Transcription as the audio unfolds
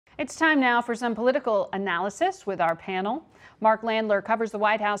It's time now for some political analysis with our panel. Mark Landler covers the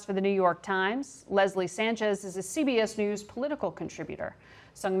White House for the New York Times. Leslie Sanchez is a CBS News political contributor.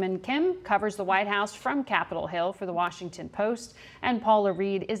 Sungmin Kim covers the White House from Capitol Hill for the Washington Post. And Paula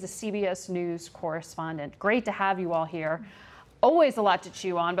Reid is a CBS News correspondent. Great to have you all here. Always a lot to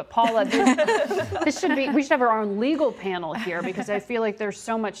chew on, but Paula, we should have our own legal panel here because I feel like there's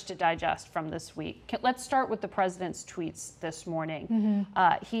so much to digest from this week. Let's start with the president's tweets this morning.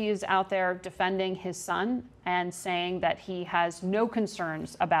 He is out there defending his son and saying that he has no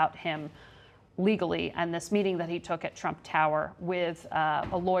concerns about him legally and this meeting that he took at Trump Tower with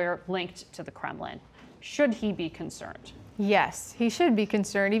a lawyer linked to the Kremlin. Should he be concerned? Yes, he should be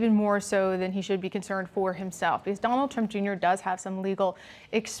concerned, even more so than he should be concerned for himself, because Donald Trump Jr. does have some legal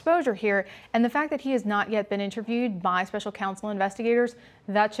exposure here. And the fact that he has not yet been interviewed by special counsel investigators,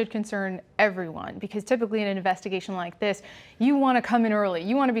 that should concern everyone, because typically in an investigation like this, you want to come in early.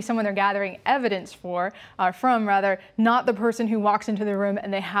 You want to be someone they're gathering evidence from, not the person who walks into the room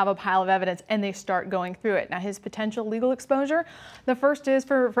and they have a pile of evidence and they start going through it. Now, his potential legal exposure, the first is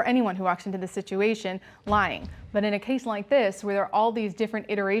for anyone who walks into this situation, lying. But in a case like this, where there are all these different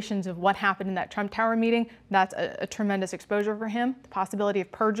iterations of what happened in that Trump Tower meeting, that's a tremendous exposure for him. The possibility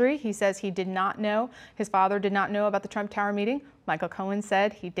of perjury. He says he did not know, his father did not know about the Trump Tower meeting. Michael Cohen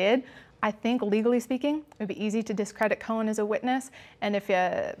said he did. I think legally speaking, it would be easy to discredit Cohen as a witness. And if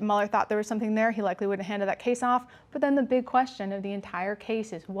Mueller thought there was something there, he likely wouldn't have handed that case off. But then the big question of the entire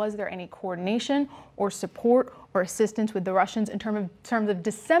case is, was there any coordination or support or assistance with the Russians in terms of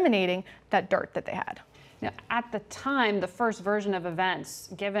disseminating that dirt that they had? Now, at the time, the first version of events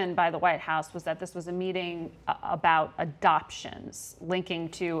given by the White House was that this was a meeting about adoptions, linking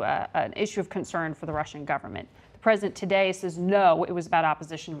to an issue of concern for the Russian government. The president today says, no, it was about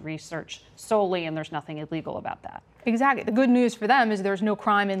opposition research solely, and there's nothing illegal about that. Exactly. The good news for them is there's no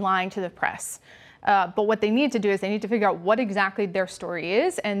crime in lying to the press. But what they need to do is they need to figure out what exactly their story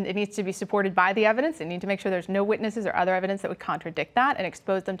is, and it needs to be supported by the evidence. They need to make sure there's no witnesses or other evidence that would contradict that and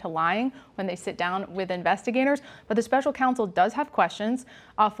expose them to lying when they sit down with investigators. But the special counsel does have questions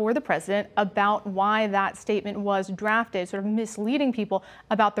for the president about why that statement was drafted, sort of misleading people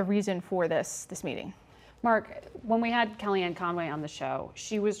about the reason for this meeting. Mark, when we had Kellyanne Conway on the show,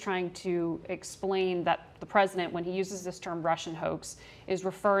 she was trying to explain that the president, when he uses this term Russian hoax, is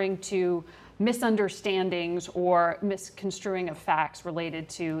referring to misunderstandings or misconstruing of facts related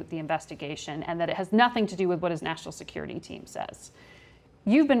to the investigation, and that it has nothing to do with what his national security team says.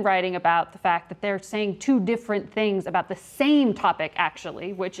 You've been writing about the fact that they're saying two different things about the same topic,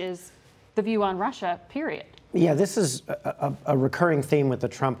 actually, which is the view on Russia, period. Yeah, this is a recurring theme with the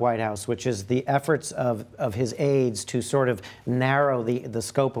Trump White House, which is the efforts of his aides to sort of narrow the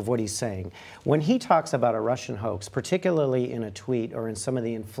scope of what he's saying. When he talks about a Russian hoax, particularly in a tweet or in some of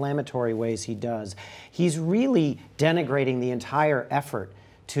the inflammatory ways he does, he's really denigrating the entire effort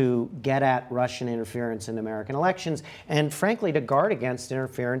to get at Russian interference in American elections and, frankly, to guard against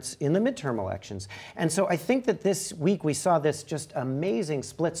interference in the midterm elections. And so I think that this week we saw this just amazing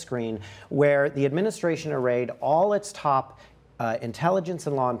split screen where the administration arrayed all its top intelligence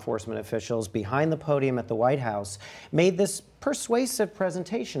and law enforcement officials behind the podium at the White House, made this persuasive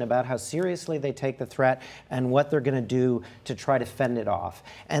presentation about how seriously they take the threat and what they're going to do to try to fend it off.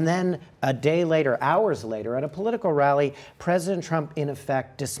 And then a day later, hours later, at a political rally, President Trump, in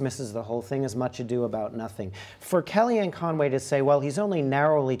effect, dismisses the whole thing as much ado about nothing. For Kellyanne Conway to say, well, he's only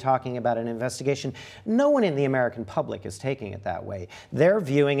narrowly talking about an investigation, no one in the American public is taking it that way. They're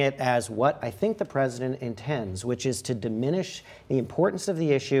viewing it as what I think the president intends, which is to diminish the importance of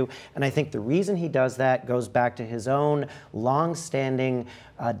the issue. And I think the reason he does that goes back to his own long-standing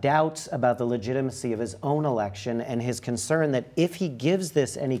doubts about the legitimacy of his own election and his concern that if he gives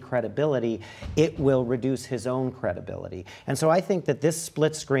this any credibility, it will reduce his own credibility. And so I think that this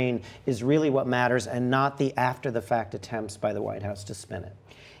split screen is really what matters and not the after-the-fact attempts by the White House to spin it.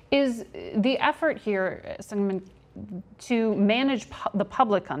 Is the effort here, to manage the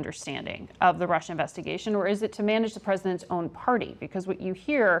public understanding of the Russia investigation, or is it to manage the president's own party? Because what you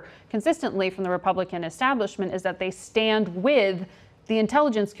hear consistently from the Republican establishment is that they stand with the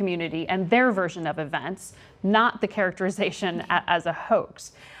intelligence community and their version of events, not the characterization as a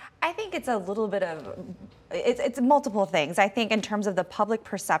hoax. I think it's a little bit of, it's multiple things. I think in terms of the public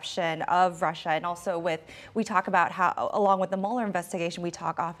perception of Russia, and also we talk about how, along with the Mueller investigation, we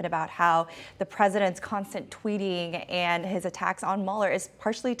talk often about how the president's constant tweeting and his attacks on Mueller is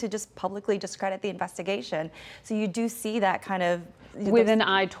partially to just publicly discredit the investigation. So you do see that kind of... With an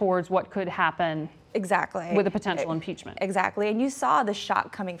eye towards what could happen Exactly. With a potential impeachment. Exactly. And you saw the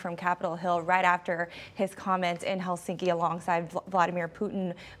shock coming from Capitol Hill right after his comments in Helsinki alongside Vladimir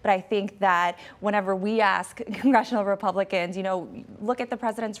Putin. But I think that whenever we ask congressional Republicans, you know, look at the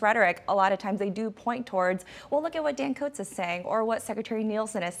president's rhetoric, a lot of times they do point towards, well, look at what Dan Coates is saying, or what Secretary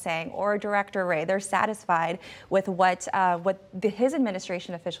Nielsen is saying, or Director Reid. They're satisfied with what his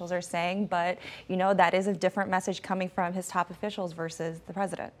administration officials are saying, but, you know, that is a different message coming from his top officials versus the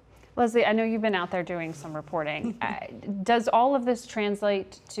president. Leslie, I know you've been out there doing some reporting. Does all of this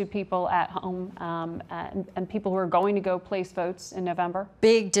translate to people at home and people who are going to go place votes in November?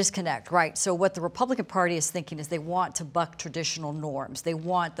 Big disconnect, right? So what the Republican Party is thinking is they want to buck traditional norms. They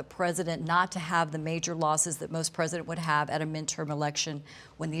want the president not to have the major losses that most president would have at a midterm election,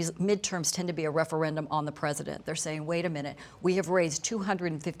 when these midterms tend to be a referendum on the president. They're saying, wait a minute, we have raised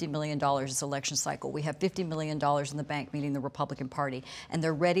 $250 million this election cycle. We have $50 million in the bank, meaning the Republican Party, and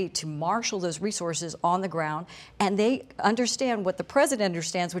they're ready to marshal those resources on the ground. And they understand what the president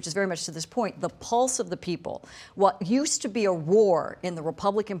understands, which is very much to this point, the pulse of the people. What used to be a roar in the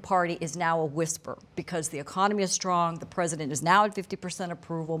Republican Party is now a whisper, because the economy is strong. The president is now at 50%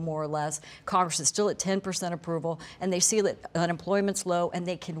 approval, more or less. Congress is still at 10% approval, and they see that unemployment's low, and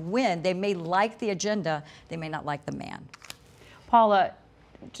they can win. They may like the agenda, they may not like the man. Paula,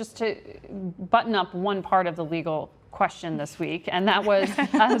 just to button up one part of the legal question this week, and that was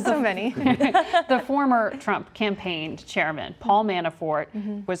so many. The former Trump campaign chairman, Paul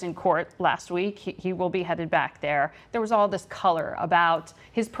Manafort, was in court last week. He will be headed back there. There was all this color about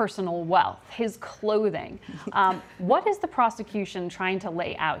his personal wealth, his clothing. What is the prosecution trying to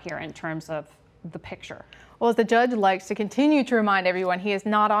lay out here in terms of the picture? Well, as the judge likes to continue to remind everyone, he is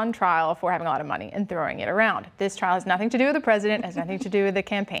not on trial for having a lot of money and throwing it around. This trial has nothing to do with the president, has nothing to do with the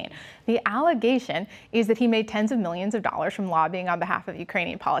campaign. The allegation is that he made tens of millions of dollars from lobbying on behalf of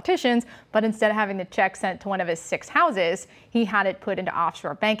Ukrainian politicians, but instead of having the check sent to one of his 6 houses, he had it put into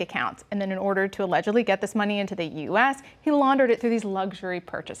offshore bank accounts. And then in order to allegedly get this money into the U.S., he laundered it through these luxury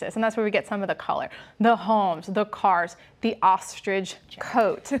purchases. And that's where we get some of the color. The homes, the cars, the ostrich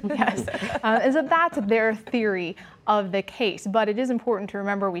coat. Yes. And so that's their theory of the case. But it is important to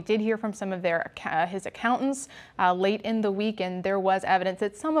remember, we did hear from some of his accountants late in the week, and there was evidence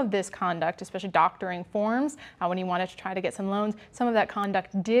that some of this conduct, especially doctoring forms when he wanted to try to get some loans, some of that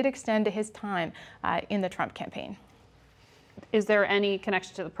conduct did extend to his time in the Trump campaign. Is there any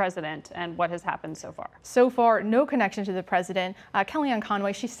connection to the president and what has happened so far? So far, no connection to the president. Kellyanne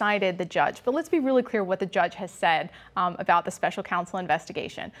Conway, she cited the judge, but let's be really clear what the judge has said about the special counsel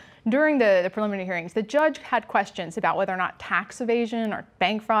investigation. During the preliminary hearings, the judge had questions about whether or not tax evasion or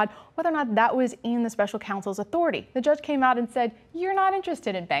bank fraud, whether or not that was in the special counsel's authority. The judge came out and said, you're not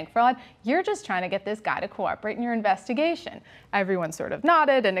interested in bank fraud. You're just trying to get this guy to cooperate in your investigation. Everyone sort of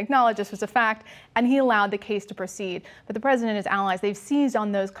nodded and acknowledged this was a fact, and he allowed the case to proceed. But the president and his allies, they've seized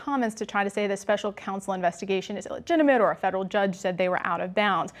on those comments to try to say the special counsel investigation is illegitimate, or a federal judge said they were out of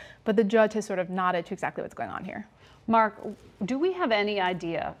bounds. But the judge has sort of nodded to exactly what's going on here. Mark, do we have any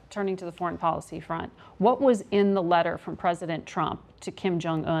idea, turning to the foreign policy front, what was in the letter from President Trump to Kim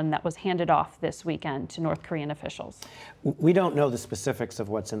Jong-un that was handed off this weekend to North Korean officials? We don't know the specifics of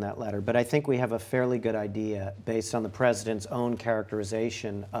what's in that letter, but I think we have a fairly good idea, based on the president's own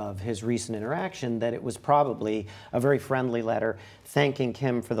characterization of his recent interaction, that it was probably a very friendly letter thanking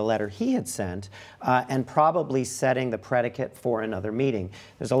Kim for the letter he had sent, and probably setting the predicate for another meeting.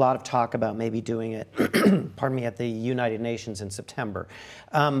 There's a lot of talk about maybe doing it, pardon me, at the United Nations in September.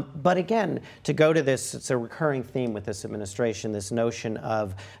 But again, to go to this, it's a recurring theme with this administration, this notion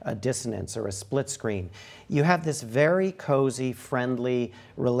of a dissonance or a split screen. You have this very cozy, friendly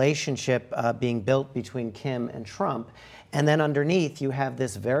relationship being built between Kim and Trump, and then underneath you have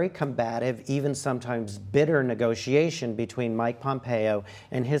this very combative, even sometimes bitter negotiation between Mike Pompeo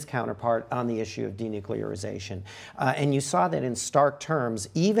and his counterpart on the issue of denuclearization. And you saw that in stark terms,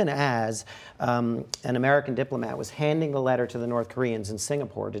 even as an American diplomat was handing the letter to the North Koreans in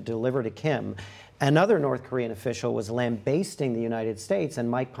Singapore to deliver to Kim. Another North Korean official was lambasting the United States and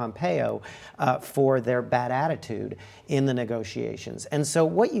Mike Pompeo for their bad attitude in the negotiations. And so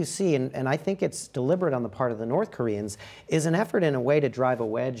what you see, and I think it's deliberate on the part of the North Koreans, is an effort in a way to drive a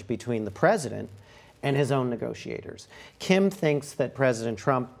wedge between the president and his own negotiators. Kim thinks that President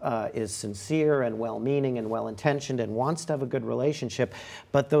Trump is sincere and well-meaning and well-intentioned and wants to have a good relationship,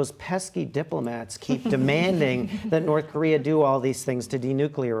 but those pesky diplomats keep demanding that North Korea do all these things to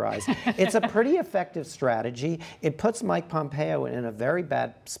denuclearize. It's a pretty effective strategy. It puts Mike Pompeo in a very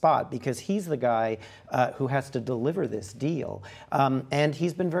bad spot because he's the guy who has to deliver this deal. And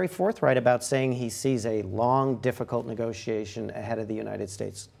he's been very forthright about saying he sees a long, difficult negotiation ahead of the United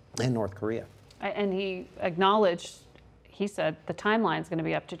States and North Korea. And he acknowledged, he said, the timeline is going to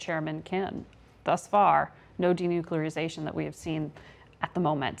be up to Chairman Kim. Thus far, no denuclearization that we have seen at the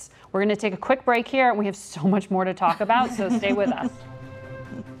moment. We're going to take a quick break here, and we have so much more to talk about, so stay with us.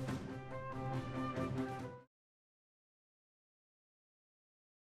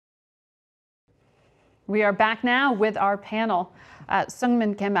 We are back now with our panel.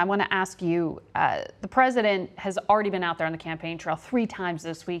 Sungmin Kim, I want to ask you, the president has already been out there on the campaign trail 3 times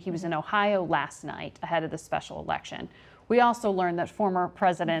this week. He was in Ohio last night ahead of the special election. We also learned that former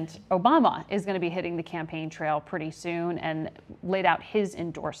President Obama is going to be hitting the campaign trail pretty soon and laid out his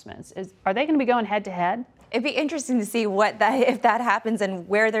endorsements. Are they going to be going head to head? It'd be interesting to see if that happens and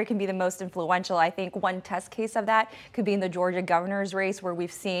where there can be the most influential. I think one test case of that could be in the Georgia governor's race, where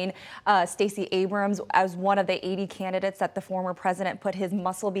we've seen Stacey Abrams as one of the 80 candidates that the former president put his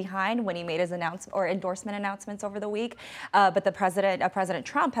muscle behind when he made his endorsement announcements over the week. But President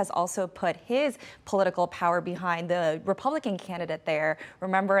Trump has also put his political power behind the Republican candidate there.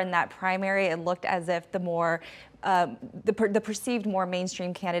 Remember, in that primary, it looked as if the perceived more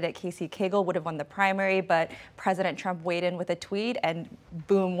mainstream candidate, Casey Cagle, would have won the primary, but President Trump weighed in with a tweet, and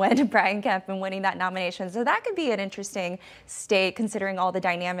boom, went Brian Kemp in winning that nomination. So that could be an interesting state, considering all the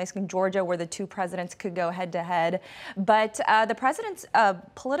dynamics in Georgia, where the 2 presidents could go head to head. But the president's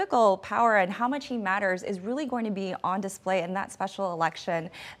political power and how much he matters is really going to be on display in that special election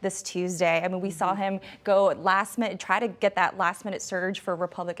this Tuesday. I mean, we saw him go last minute, try to get that last minute surge for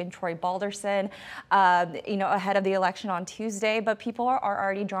Republican Troy Balderson, ahead of the election on Tuesday, but people are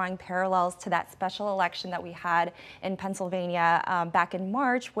already drawing parallels to that special election that we had in Pennsylvania back in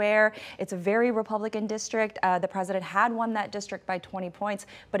March, where it's a very Republican district. The president had won that district by 20 points,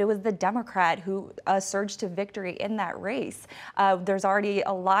 but it was the Democrat who surged to victory in that race. There's already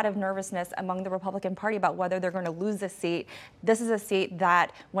a lot of nervousness among the Republican Party about whether they're going to lose this seat. This is a seat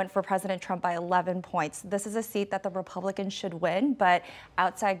that went for President Trump by 11 points. This is a seat that the Republicans should win, but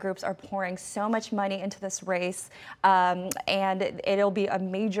outside groups are pouring so much money into this race. And it'll be a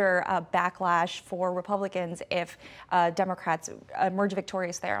major backlash for Republicans if Democrats emerge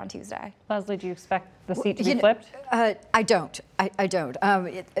victorious there on Tuesday. Leslie, do you expect the seat to be flipped? I don't. I don't.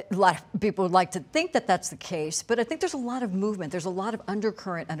 A lot of people would like to think that that's the case, but I think there's a lot of movement. There's a lot of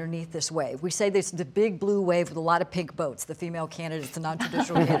undercurrent underneath this wave. We say this the big blue wave with a lot of pink boats, the female candidates, the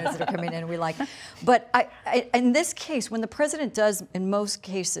non-traditional candidates that are coming in, and we like. But in this case, when the president does, in most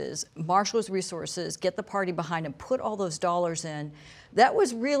cases, marshal his resources, get the party behind him, put all those dollars in, that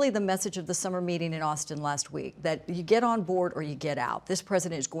was really the message of the summer meeting in Austin last week, that you get on board or you get out. This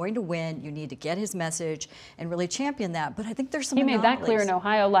president is going to win. You need to get his message and really champion that. But I think there's some He made that clear in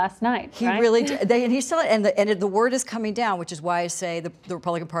Ohio last night, He right? really did. And he still, and the word is coming down, which is why I say the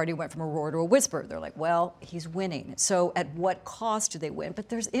Republican Party went from a roar to a whisper. They're like, well, he's winning. So at what cost do they win? But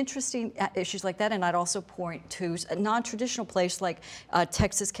there's interesting issues like that. And I'd also point to a non-traditional place like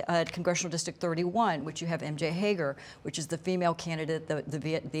Texas Congressional District 31, which you have MJ Hager, which is the female candidate,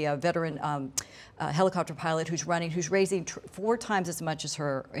 the veteran helicopter pilot who's raising 4 times as much as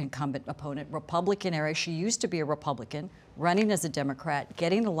her incumbent opponent, Republican area. She used to be a Republican, running as a Democrat,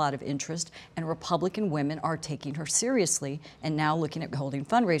 getting a lot of interest, and Republican women are taking her seriously and now looking at holding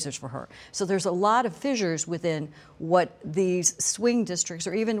fundraisers for her. So there's a lot of fissures within what these swing districts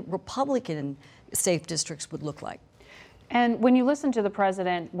or even Republican safe districts would look like. And when you listen to the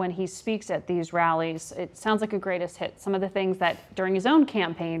president, when he speaks at these rallies, it sounds like a greatest hit. Some of the things that during his own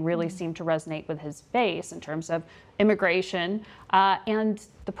campaign really seemed to resonate with his base in terms of immigration and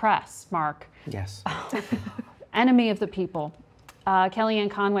the press, Mark. Yes. Enemy of the people.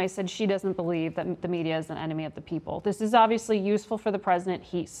 Kellyanne Conway said she doesn't believe that the media is an enemy of the people. This is obviously useful for the president.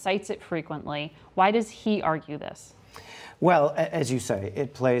 He cites it frequently. Why does he argue this? Well, as you say,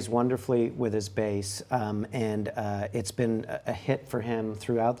 it plays wonderfully with his base, and it's been a hit for him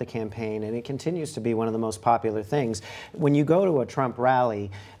throughout the campaign, and it continues to be one of the most popular things. When you go to a Trump rally,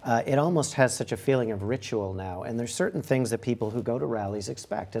 it almost has such a feeling of ritual now, and there's certain things that people who go to rallies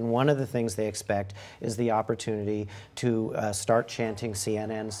expect, and one of the things they expect is the opportunity to start chanting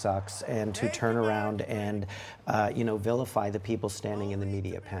CNN sucks and to turn around and vilify the people standing in the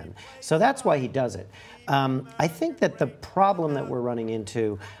media pen. So that's why he does it. I think that the problem that we're running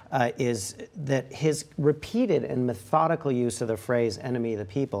into is that his repeated and methodical use of the phrase enemy of the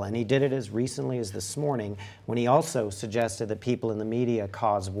people, and he did it as recently as this morning when he also suggested that people in the media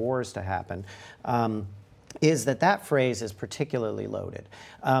cause wars to happen, is that that phrase is particularly loaded.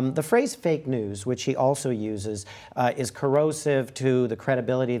 The phrase fake news, which he also uses, is corrosive to the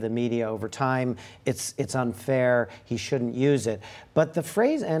credibility of the media over time. It's unfair. He shouldn't use it. But the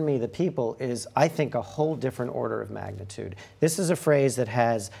phrase enemy of the people is, I think, a whole different order of magnitude. This is a phrase that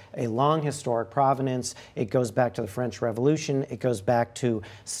has a long historic provenance. It goes back to the French Revolution. It goes back to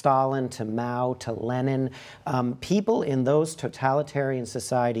Stalin, to Mao, to Lenin. People in those totalitarian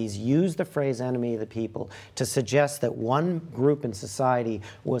societies use the phrase enemy of the people to suggest that one group in society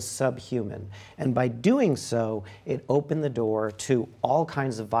was subhuman. And by doing so, it opened the door to all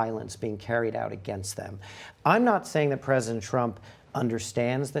kinds of violence being carried out against them. I'm not saying that President Trump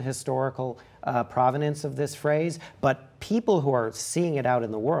understands the historical provenance of this phrase, but people who are seeing it out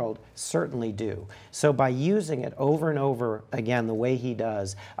in the world certainly do. So by using it over and over again the way he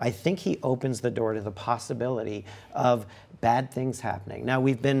does, I think he opens the door to the possibility of bad things happening. Now,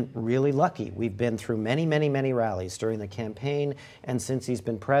 we've been really lucky. We've been through many, many, many rallies during the campaign and since he's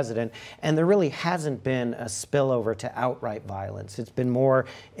been president, and there really hasn't been a spillover to outright violence. It's been more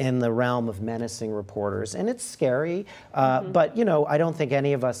in the realm of menacing reporters, and it's scary, but, you know, I don't think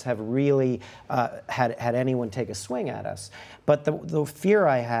any of us have really had anyone take a swing at us. But the fear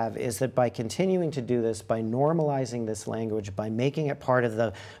I have is that by continuing to do this, by normalizing this language, by making it part of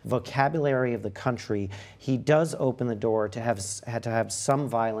the vocabulary of the country, he does open the door to have some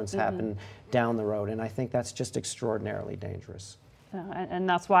violence happen down the road. And I think that's just extraordinarily dangerous. And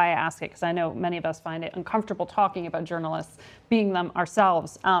that's why I ask it, because I know many of us find it uncomfortable talking about journalists, being them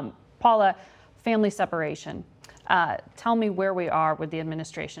ourselves. Paula, family separation. Tell me where we are with the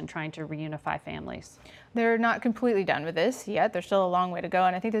administration trying to reunify families. They're not completely done with this yet. There's still a long way to go.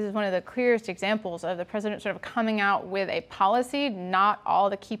 And I think this is one of the clearest examples of the president sort of coming out with a policy, not all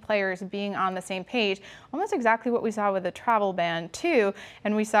the key players being on the same page. Almost exactly what we saw with the travel ban too.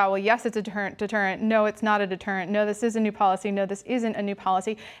 And we saw, well, yes, it's a deterrent. No, it's not a deterrent. No, this is a new policy. No, this isn't a new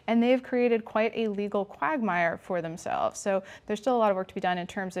policy. And they've created quite a legal quagmire for themselves. So there's still a lot of work to be done in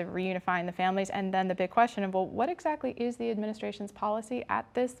terms of reunifying the families. And then the big question of, well, what exactly is the administration's policy at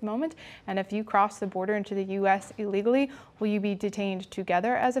this moment? And if you cross the border into the U.S. illegally, will you be detained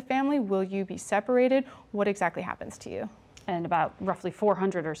together as a family? Will you be separated? What exactly happens to you? And about roughly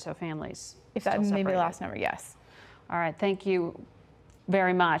 400 or so families. If that may be the last number, yes. All right, thank you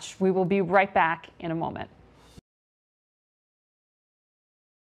very much. We will be right back in a moment.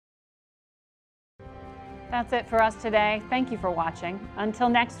 That's it for us today. Thank you for watching. Until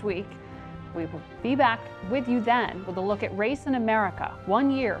next week, we will be back with you then with a look at race in America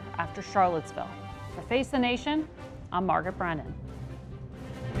 1 year after Charlottesville. For Face the Nation, I'm Margaret Brennan.